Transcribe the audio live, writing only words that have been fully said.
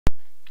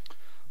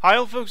Hi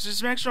all folks, this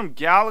is Max from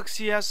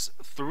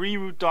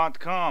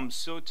GalaxyS3root.com.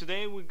 So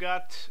today we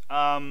got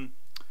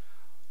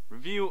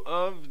review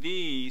of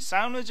the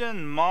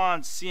CyanogenMod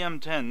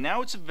CM10.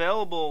 Now it's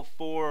available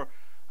for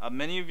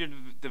many of your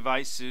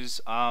devices,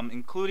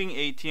 including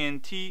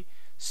AT&T,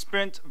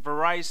 Sprint,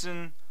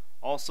 Verizon,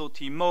 also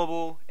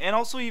Tmobile, and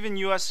also even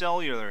US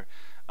Cellular.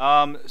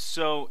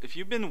 So if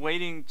you've been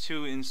waiting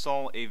to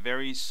install a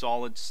very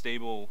solid,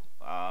 stable,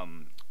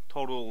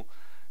 total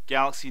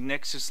Galaxy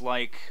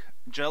Nexus-like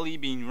Jelly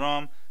Bean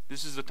ROM,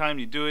 this is the time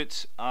to do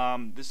it.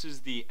 This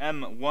is the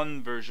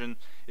M1 version.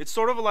 It's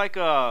sort of like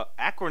a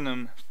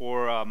acronym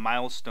for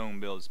milestone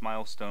builds.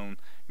 Milestone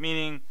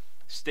meaning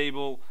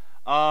stable.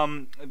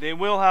 They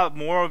will have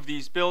more of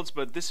these builds,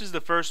 but this is the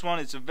first one.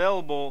 It's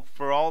available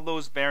for all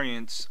those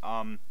variants,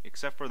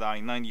 except for the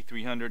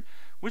i9300,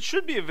 which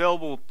should be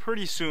available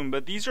pretty soon.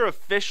 But these are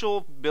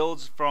official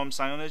builds from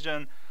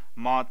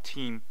CyanogenMod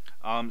team,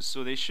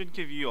 so they should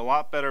give you a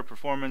lot better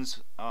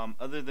performance,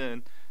 other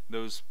than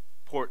those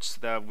ports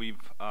that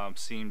we've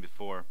seen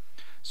before.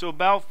 So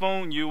about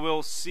phone, you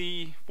will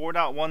see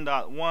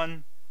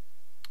 4.1.1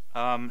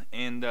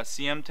 and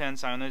CM10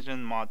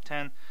 CyanogenMod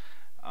 10.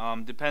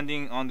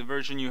 Depending on the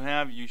version you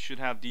have, you should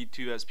have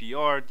D2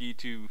 SPR,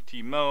 D2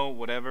 TMO,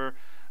 whatever.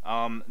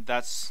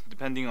 That's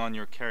depending on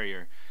your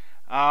carrier.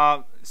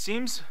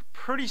 Seems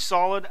pretty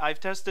solid. I've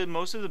tested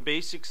most of the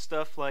basic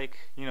stuff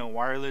like,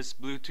 wireless,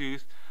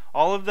 Bluetooth.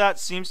 All of that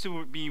seems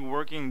to be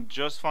working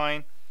just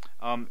fine.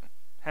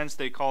 Hence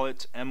they call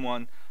it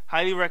M1.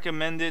 Highly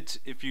recommend it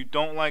if you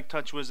don't like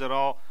TouchWiz at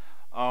all.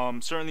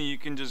 Certainly you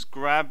can just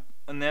grab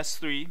an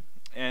S3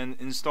 and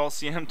install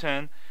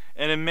CM10,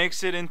 and it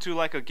makes it into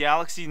like a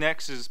Galaxy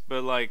Nexus,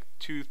 but like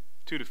two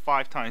to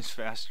 5 times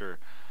faster.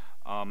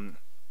 A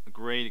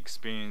great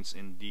experience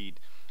indeed.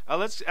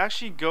 Let's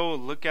actually go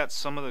look at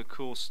some of the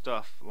cool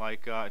stuff.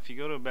 Like if you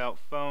go to About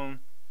Phone,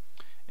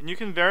 and you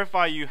can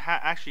verify you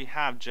actually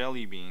have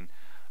Jelly Bean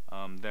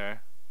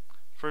there,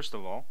 first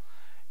of all.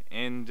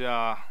 And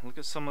look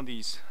at some of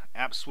these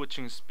app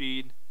switching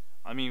speed.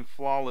 I mean,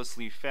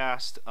 flawlessly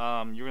fast.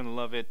 You're gonna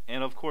love it.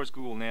 And of course,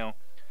 Google Now.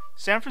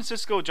 San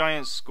Francisco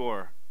Giants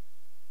score.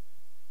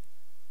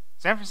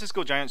 San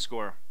Francisco Giants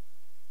score.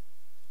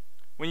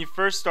 When you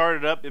first start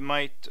it up, it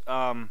might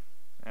what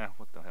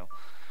the hell?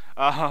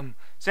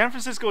 San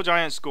Francisco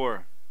Giants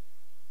score.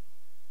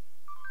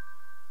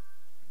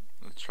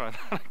 Let's try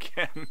that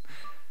again.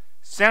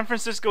 San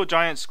Francisco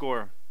Giants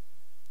score.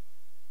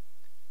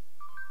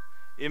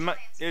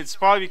 It's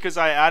probably because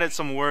I added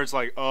some words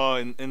like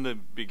in the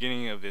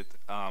beginning of it.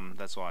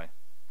 That's why.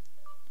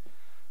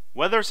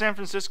 Weather, San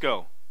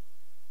Francisco.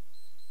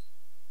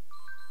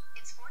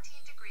 It's 14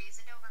 degrees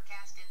and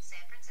overcast in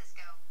San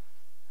Francisco.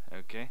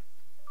 Okay.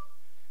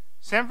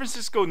 San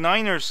Francisco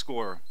Niners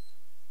score.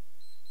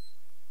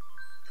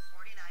 The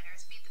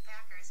 49ers beat the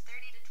Packers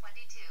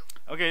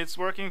 30-22. Okay, it's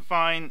working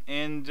fine,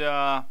 and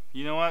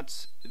you know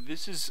what?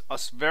 This is a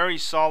very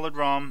solid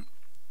ROM.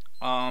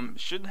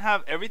 Should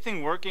have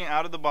everything working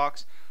out of the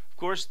box. Of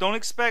course, don't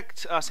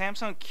expect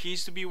Samsung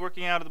keys to be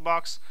working out of the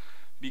box,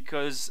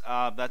 because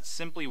that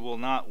simply will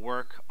not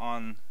work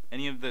on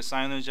any of the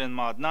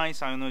CyanogenMod 9,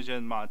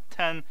 CyanogenMod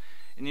 10,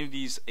 any of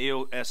these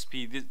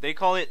AOSP. They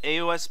call it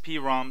AOSP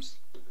ROMs.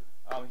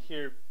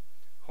 Here,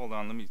 hold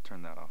on, let me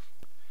turn that off.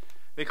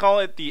 They call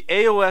it the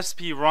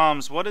AOSP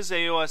ROMs. What is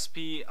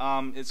AOSP?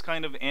 It's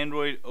kind of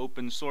Android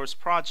open source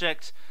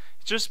project.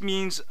 It just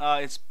means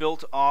it's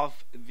built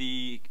off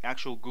the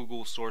actual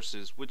Google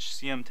sources, which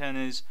CM10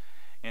 is,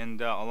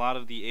 and a lot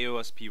of the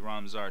AOSP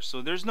ROMs are.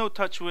 So there's no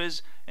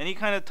TouchWiz. Any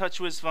kind of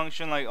TouchWiz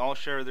function like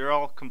AllShare, they're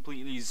all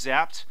completely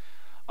zapped.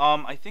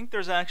 I think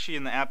there's actually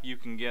an app you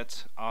can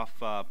get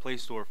off Play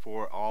Store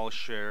for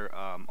AllShare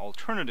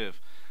alternative.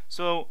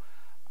 So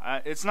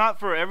it's not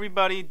for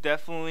everybody,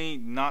 definitely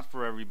not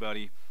for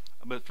everybody.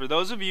 But for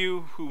those of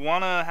you who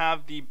want to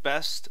have the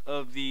best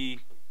of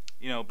the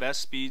best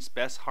speeds,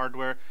 best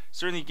hardware,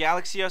 certainly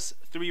Galaxy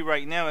S3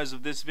 right now, as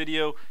of this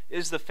video,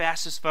 is the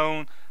fastest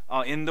phone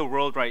in the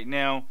world right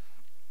now.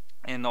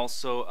 And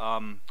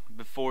also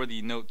before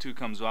the Note 2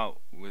 comes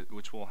out,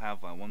 which will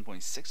have a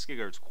 1.6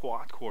 GHz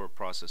quad-core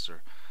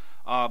processor.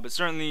 But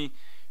certainly,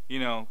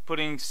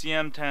 putting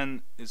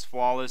CM10 is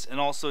flawless,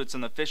 and also it's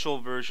an official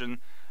version.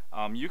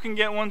 You can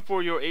get one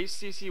for your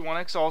HTC One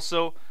X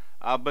also,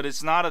 but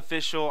it's not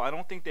official. I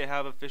don't think they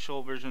have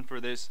official version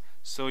for this,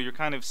 so you're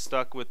kind of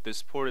stuck with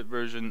this ported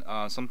version,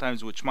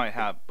 sometimes, which might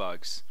have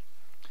bugs.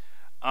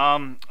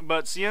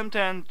 But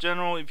CM10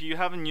 general, if you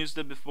haven't used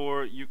it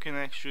before, you can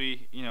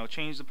actually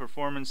change the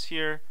performance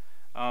here.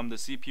 The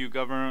CPU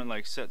governor,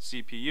 like set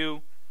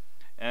CPU,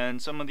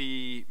 and some of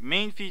the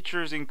main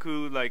features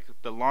include like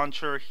the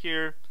launcher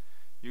here.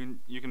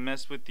 You can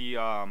mess with the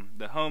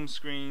home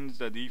screens,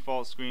 the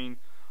default screen,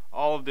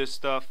 all of this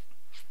stuff.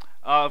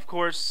 Of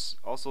course,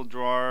 also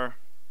drawer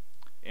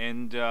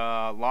and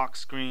lock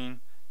screen.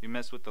 You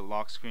mess with the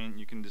lock screen,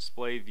 you can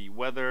display the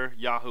weather,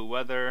 Yahoo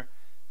weather,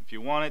 if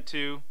you wanted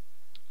to.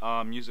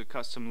 Use a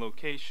custom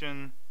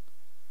location,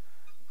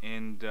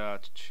 and to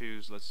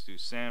choose, let's do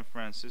San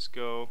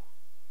Francisco.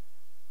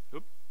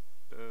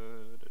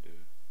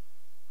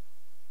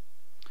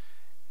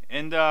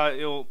 and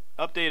it'll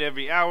update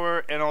every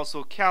hour, and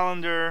also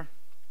calendar,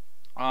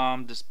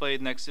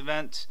 displayed next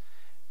event,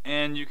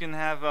 and you can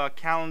have a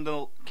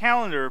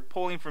calendar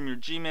pulling from your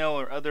Gmail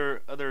or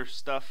other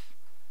stuff.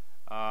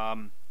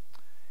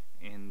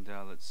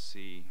 Let's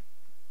see,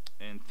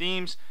 and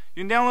themes.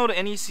 You can download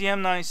any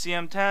CM9,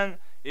 CM10,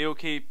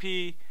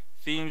 AOKP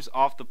themes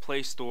off the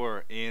Play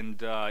Store,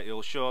 and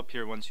it'll show up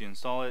here once you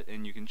install it,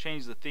 and you can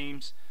change the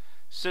themes.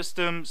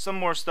 System, some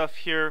more stuff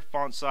here,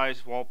 font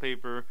size,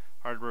 wallpaper,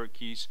 hardware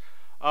keys.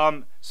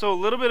 So a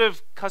little bit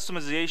of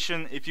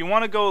customization. If you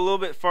want to go a little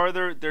bit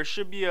farther, there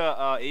should be a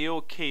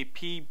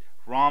AOKP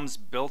ROMs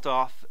built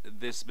off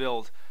this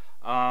build.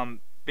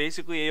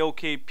 Basically,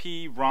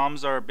 AOKP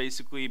ROMs are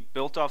basically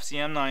built off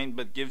CM9,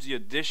 but gives you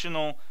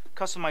additional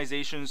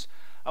customizations,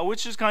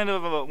 which is kind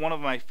of one of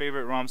my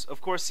favorite ROMs.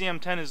 Of course,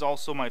 CM10 is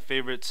also my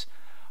favorite.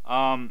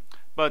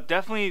 But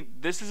definitely,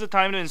 this is the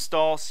time to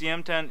install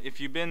CM10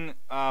 if you've been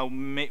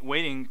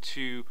waiting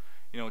to,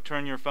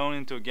 turn your phone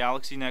into a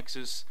Galaxy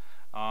Nexus.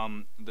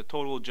 The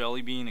total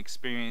jelly bean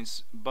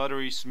experience,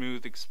 buttery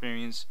smooth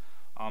experience.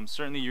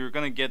 Certainly, you're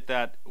gonna get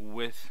that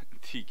with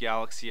the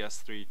Galaxy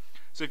S3.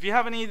 So if you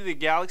have any of the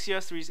Galaxy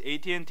S3s,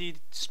 AT&T,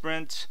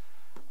 Sprint,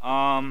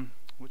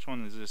 which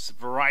one is this?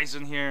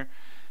 Verizon here,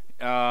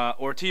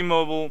 or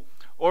Tmobile.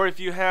 Or if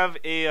you have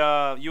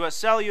a US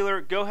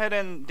Cellular, go ahead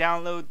and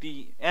download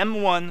the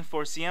M1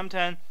 for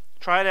CM10.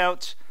 Try it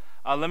out.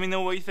 Let me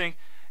know what you think.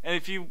 And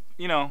if you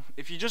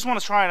just want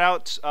to try it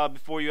out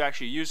before you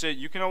actually use it,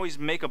 you can always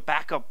make a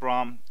backup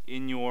ROM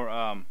in your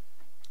on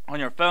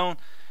your phone,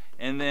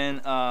 and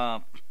then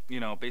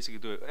basically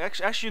do it.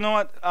 Actually, you know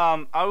what?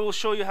 I will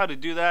show you how to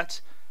do that.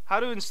 How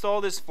to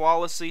install this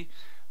flawlessly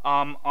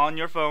on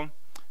your phone.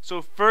 So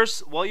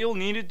first, what you'll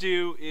need to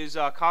do is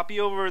copy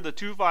over the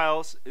two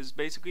files. Is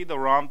basically the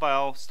ROM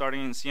file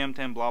starting in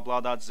CM10 blah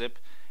blah.zip,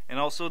 and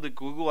also the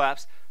Google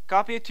Apps.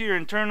 Copy it to your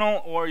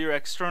internal or your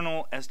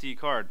external SD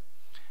card,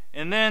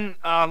 and then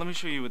let me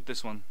show you with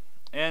this one.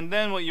 And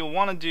then what you'll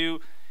want to do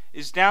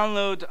is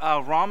download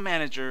Rom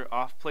Manager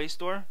off Play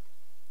Store.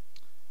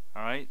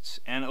 All right,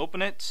 and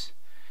open it.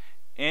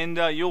 And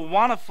you'll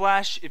want to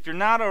flash, if you're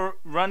not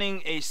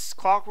running a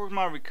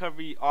Clockworkmod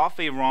recovery off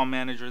a ROM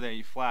Manager that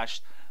you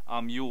flashed.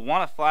 You'll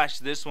want to flash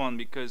this one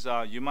because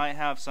you might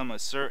have some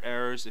assert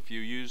errors if you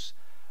use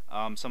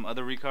some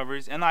other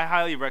recoveries, and I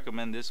highly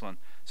recommend this one.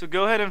 So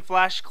go ahead and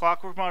flash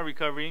Clockworkmod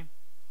recovery,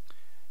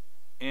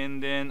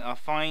 and then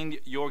find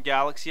your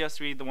Galaxy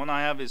S3. The one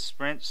I have is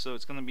Sprint, so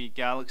it's going to be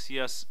Galaxy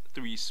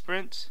S3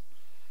 Sprint.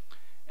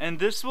 And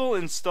this will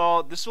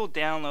install, this will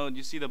download,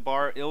 you see the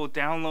bar, it will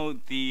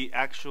download the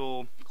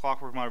actual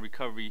Clockworkmod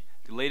recovery,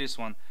 the latest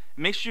one.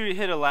 Make sure you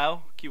hit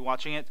allow, keep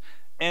watching it.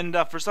 And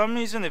for some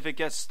reason, if it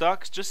gets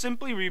stuck, just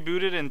simply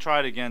reboot it and try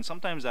it again.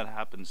 Sometimes that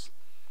happens.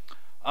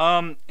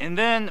 And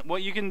then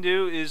what you can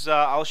do is,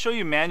 I'll show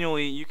you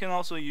manually. You can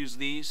also use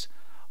these,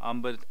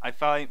 but I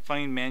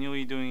find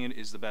manually doing it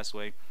is the best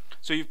way.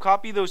 So you've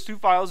copied those two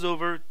files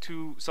over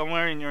to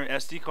somewhere in your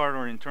SD card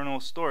or internal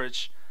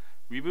storage.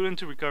 Reboot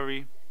into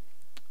recovery.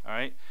 All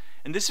right.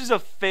 And this is a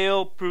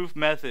fail-proof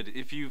method.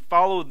 If you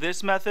follow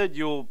this method,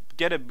 you'll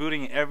get it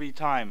booting every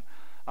time.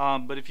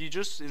 But if you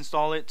just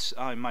install it,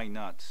 it might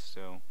not.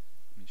 So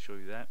let me show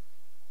you that.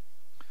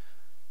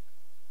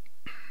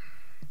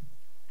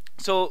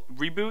 So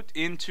reboot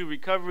into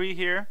recovery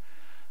here.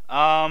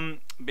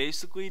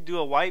 Basically, do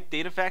a wipe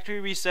data factory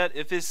reset.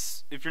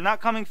 If you're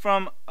not coming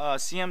from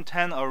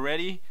CM10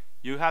 already,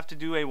 you have to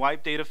do a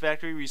wipe data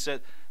factory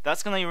reset.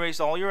 That's going to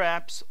erase all your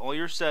apps, all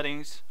your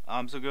settings.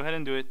 So go ahead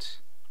and do it,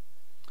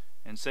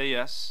 and say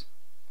yes.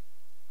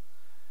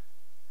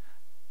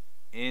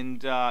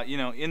 And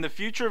in the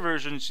future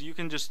versions, you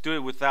can just do it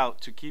without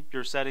to keep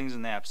your settings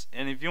and apps.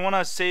 And if you want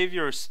to save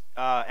your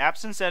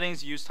apps and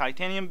settings, use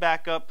Titanium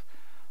Backup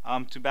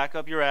to back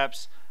up your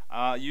apps.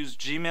 Use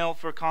Gmail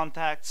for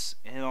contacts,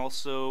 and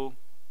also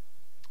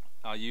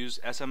use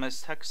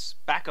SMS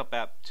Text Backup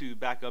app to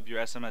back up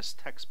your SMS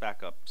text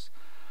backups.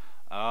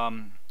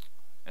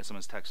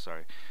 SMS text,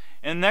 sorry.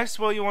 And next,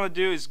 what you want to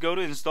do is go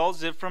to Install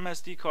Zip from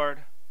SD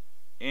card.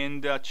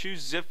 And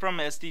choose zip from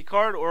SD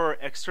card or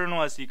external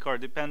SD card,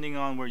 depending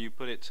on where you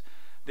put it.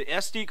 The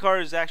SD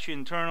card is actually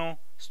internal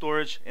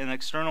storage, and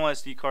external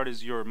SD card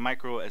is your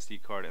micro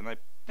SD card. And I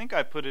think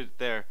I put it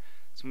there.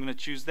 So I'm going to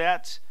choose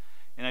that,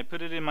 and I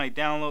put it in my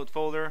download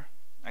folder.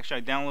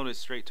 Actually, I downloaded it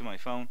straight to my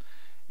phone.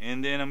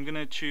 And then I'm going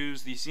to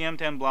choose the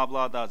CM10 blah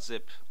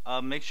blah.zip.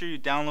 Make sure you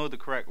download the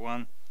correct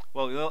one.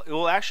 Well, it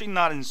will actually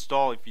not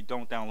install if you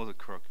don't download the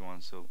correct one,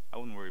 so I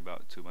wouldn't worry about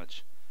it too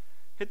much.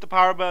 Hit the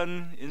power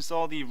button,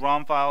 install the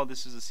ROM file.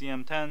 This is the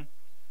CM10,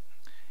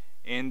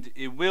 and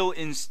it will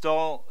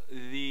install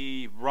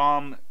the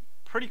ROM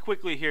pretty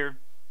quickly here.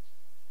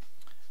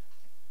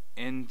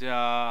 And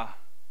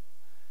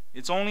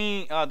it's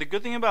only the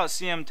good thing about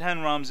CM10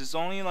 ROMs is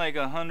only like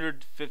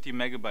 150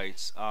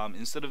 megabytes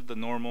instead of the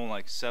normal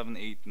like 700,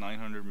 800,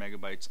 900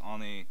 megabytes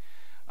on a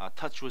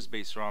TouchWiz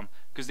based ROM,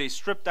 because they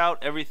stripped out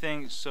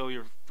everything so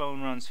your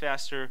phone runs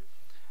faster.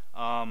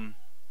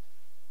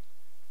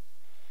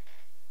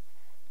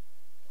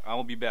 I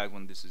will be back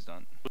when this is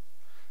done.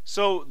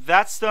 So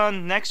that's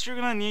done. Next, you're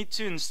gonna need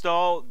to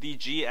install the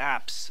G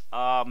apps.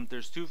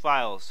 There's 2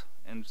 files,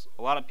 and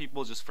a lot of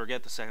people just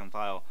forget the second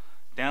file.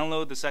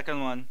 Download the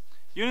second one.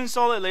 You can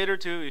install it later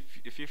too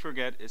if you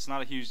forget. It's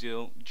not a huge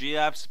deal. G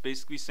apps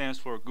basically stands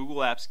for Google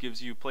Apps,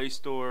 gives you Play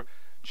Store,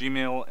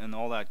 Gmail, and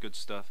all that good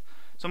stuff.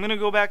 So I'm gonna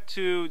go back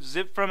to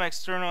zip from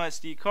external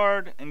SD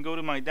card and go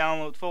to my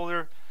download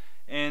folder,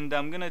 and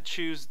I'm gonna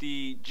choose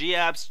the G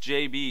apps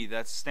JB.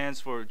 That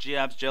stands for G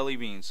apps Jelly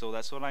Bean. So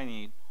that's what I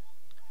need.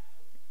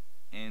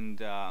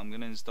 And I'm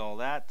gonna install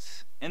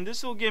that, and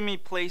this will give me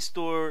Play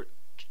Store,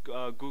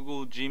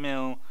 Google,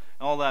 Gmail,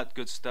 all that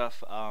good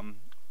stuff.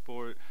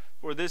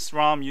 For this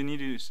ROM, you need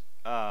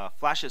to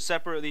flash it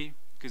separately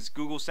because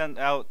Google sent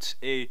out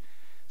a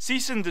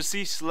cease and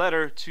desist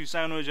letter to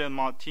Cyanogen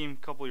Mod team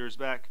a couple years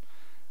back.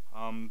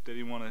 They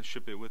didn't want to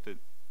ship it with it.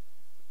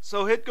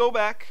 So hit go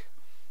back,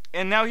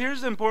 and now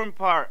here's the important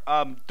part.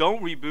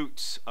 Don't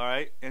reboot,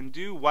 alright, and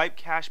do wipe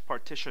cache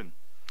partition.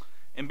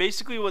 And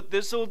basically what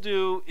this will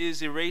do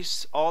is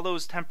erase all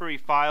those temporary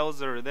files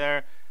that are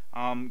there,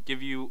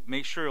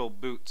 make sure it'll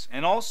boot.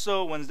 And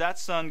also, when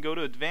that's done, go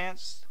to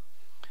advanced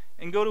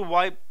and go to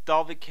wipe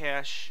Dalvik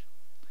cache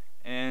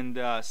and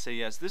say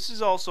yes. This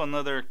is also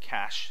another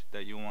cache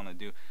that you want to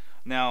do.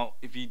 Now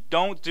if you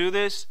don't do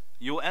this,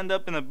 you'll end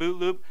up in a boot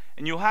loop,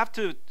 and you'll have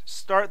to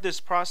start this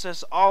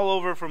process all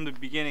over from the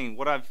beginning.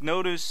 What I've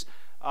noticed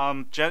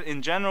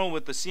in general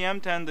with the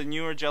CM10, the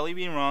newer Jelly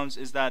Bean ROMs,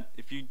 is that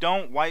if you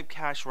don't wipe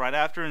cache right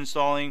after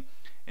installing,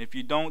 and if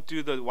you don't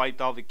do the wipe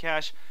Dalvik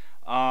cache,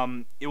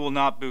 it will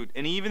not boot.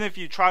 And even if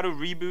you try to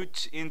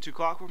reboot into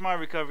Clockworkmod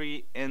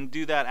recovery and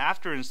do that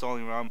after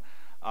installing ROM,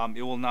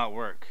 it will not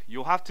work.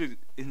 You'll have to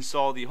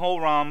install the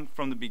whole ROM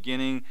from the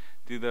beginning,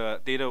 do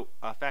the data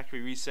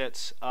factory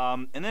resets,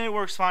 and then it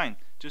works fine.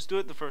 Just do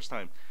it the first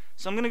time.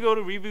 So I'm gonna go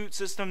to Reboot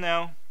System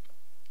Now,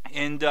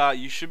 and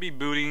you should be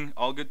booting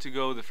all good to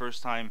go the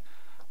first time.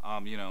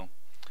 You know,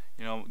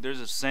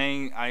 there's a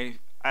saying, I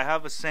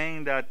have a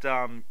saying that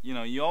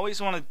you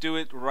always want to do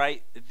it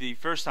right the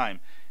first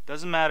time.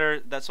 Doesn't matter.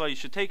 That's why you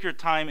should take your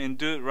time and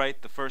do it right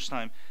the first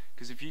time,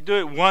 because if you do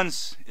it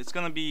once, it's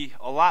gonna be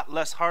a lot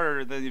less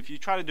harder than if you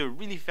try to do it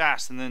really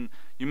fast and then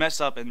you mess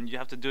up and you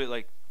have to do it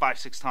like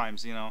 5-6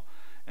 times,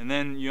 and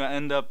then you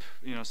end up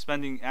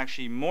spending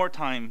actually more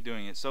time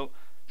doing it. So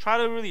try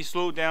to really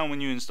slow down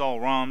when you install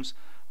ROMs.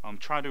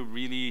 Try to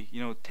really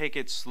take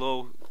it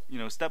slow,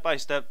 step by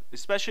step,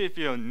 especially if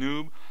you're a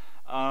noob.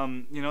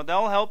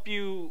 That'll help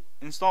you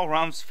install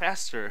ROMs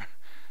faster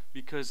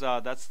because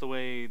that's the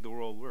way the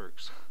world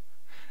works.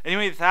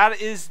 Anyway,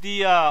 that is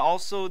the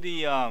also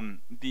the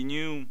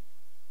new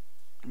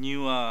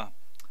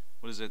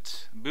what is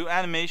it, boot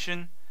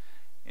animation,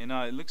 and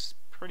it looks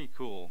pretty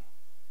cool.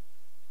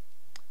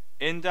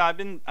 And I've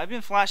been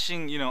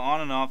flashing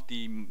on and off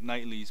the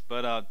nightlies,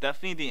 but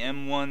definitely the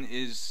M1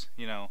 is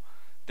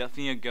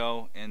definitely a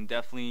go, and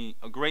definitely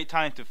a great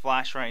time to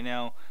flash right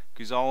now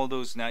because all of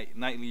those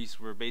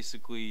nightlies were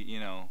basically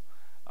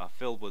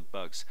filled with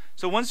bugs.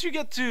 So once you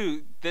get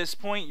to this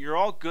point, you're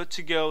all good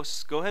to go.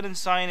 Go ahead and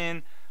sign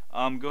in.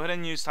 Go ahead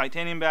and use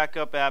Titanium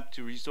Backup app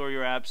to restore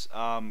your apps.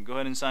 Go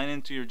ahead and sign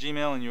into your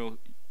Gmail, and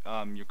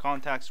your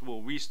contacts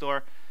will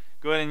restore.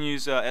 Go ahead and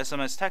use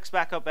SMS Text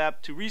Backup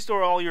app to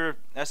restore all your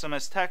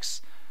SMS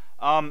texts.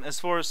 As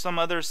far as some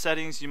other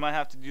settings, you might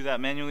have to do that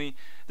manually.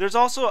 There's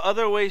also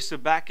other ways to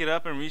back it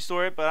up and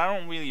restore it, but I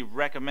don't really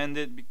recommend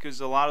it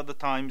because a lot of the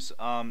times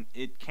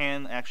it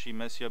can actually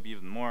mess you up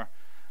even more.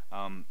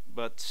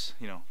 But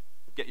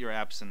get your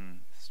apps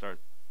and start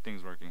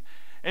things working.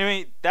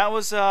 Anyway, that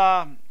was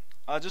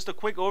just a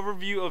quick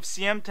overview of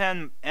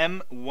CM10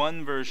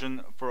 M1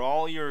 version for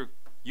all your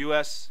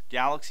US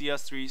Galaxy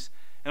S3s.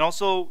 And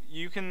also,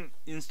 you can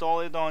install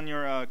it on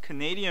your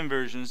Canadian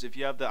versions if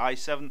you have the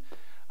i7,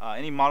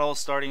 any model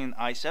starting in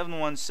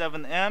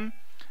i717M.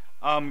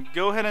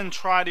 Go ahead and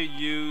try to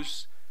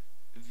use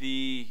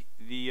the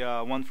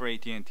one for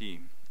AT&T,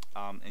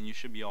 and you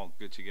should be all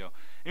good to go.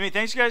 Anyway,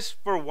 thanks guys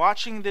for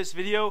watching this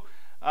video.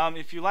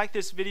 If you like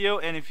this video,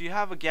 and if you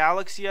have a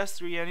Galaxy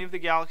S3, any of the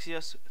Galaxy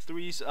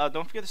S3s,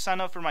 don't forget to sign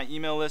up for my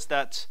email list.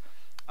 That's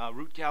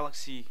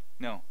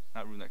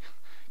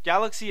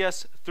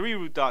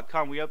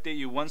GalaxyS3root.com. We update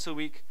you once a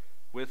week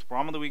with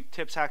ROM of the Week,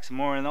 tips, hacks, and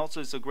more. And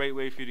also, it's a great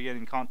way for you to get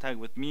in contact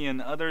with me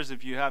and others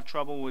if you have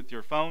trouble with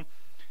your phone.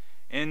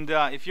 And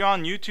if you're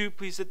on YouTube,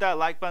 please hit that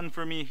like button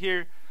for me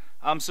here.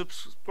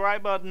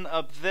 Subscribe button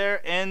up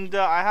there. And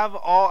I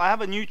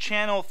have a new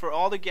channel for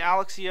all the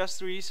Galaxy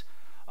S3s.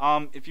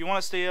 If you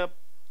want to stay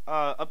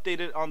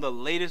updated on the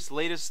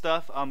latest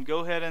stuff, go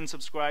ahead and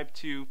subscribe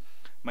to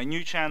my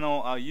new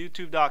channel,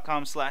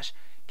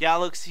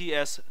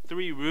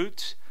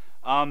 youtube.com/GalaxyS3root.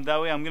 That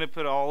way I'm gonna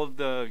put all of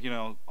the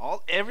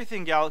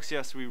everything Galaxy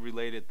S3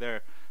 related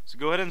there. So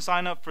go ahead and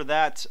sign up for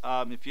that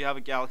if you have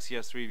a Galaxy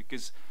S3,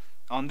 because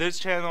on this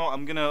channel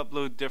I'm gonna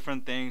upload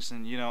different things,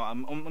 and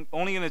I'm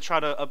only gonna try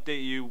to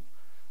update you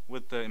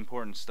with the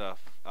important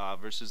stuff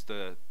versus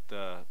the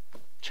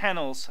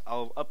channels.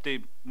 I'll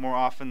update more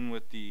often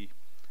with the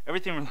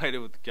everything related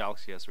with the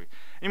Galaxy S3.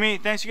 Anyway,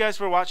 thanks you guys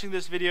for watching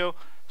this video.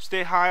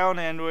 Stay high on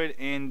Android,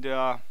 and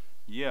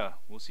yeah,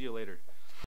 we'll see you later.